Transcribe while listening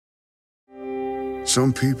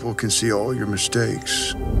Some people can see all your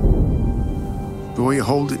mistakes. The way you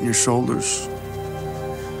hold it in your shoulders,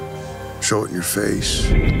 show it in your face.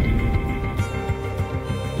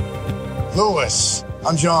 Louis,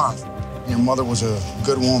 I'm John. Your mother was a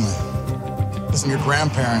good woman. Listen, your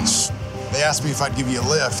grandparents, they asked me if I'd give you a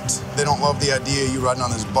lift. They don't love the idea of you riding on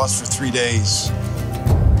this bus for 3 days.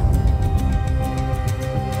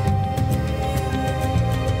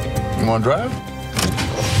 You want to drive?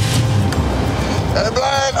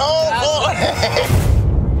 Blind, oh boy!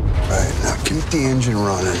 Right, now keep the engine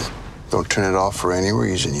running. Don't turn it off for any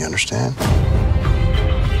reason, you understand?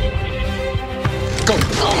 Go, go,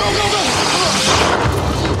 go, go, go!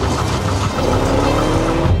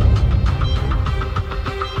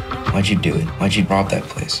 Why'd you do it? Why'd you rob that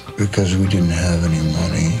place? Because we didn't have any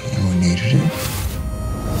money and we needed it.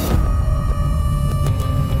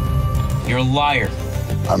 You're a liar.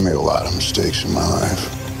 I made a lot of mistakes in my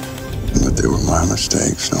life, but they were my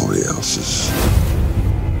mistakes, nobody else's.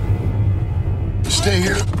 Stay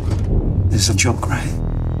here. This is a joke, right?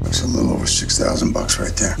 That's a little over $6,000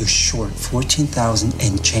 right there. You're short 14,000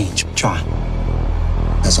 and change, John.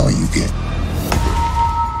 That's all you get.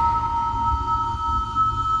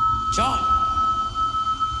 John!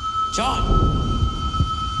 John!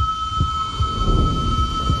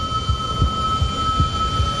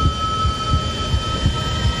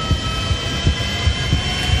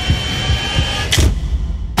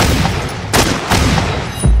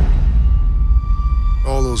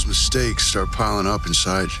 All those mistakes start piling up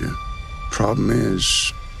inside you. Problem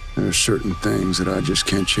is, there are certain things that I just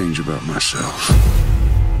can't change about myself.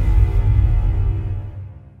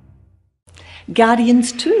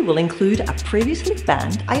 Guardians 2 will include a previously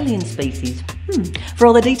banned alien species. For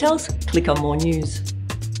all the details, click on more news.